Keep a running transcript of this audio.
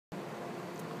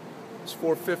It's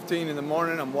 4:15 in the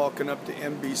morning. I'm walking up to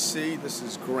NBC. This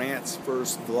is Grant's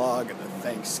first vlog of the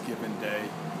Thanksgiving Day.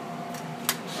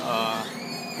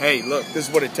 Hey, look, this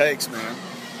is what it takes, man.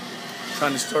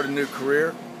 Trying to start a new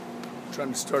career.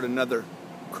 Trying to start another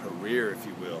career, if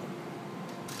you will.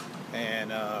 And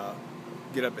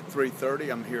get up at 3:30.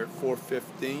 I'm here at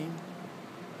 4:15.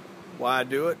 Why I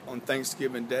do it? On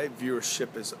Thanksgiving Day,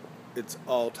 viewership is its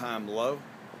all-time low.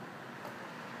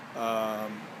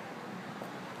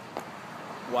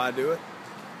 Why do it?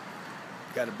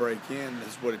 Got to break in.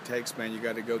 That's what it takes, man. You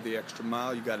got to go the extra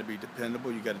mile. You got to be dependable.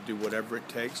 You got to do whatever it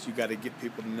takes. You got to get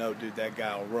people to know, dude, that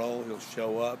guy will roll. He'll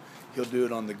show up. He'll do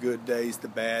it on the good days, the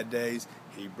bad days.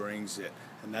 He brings it.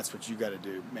 And that's what you got to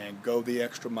do, man. Go the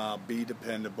extra mile. Be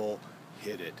dependable.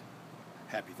 Hit it.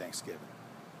 Happy Thanksgiving.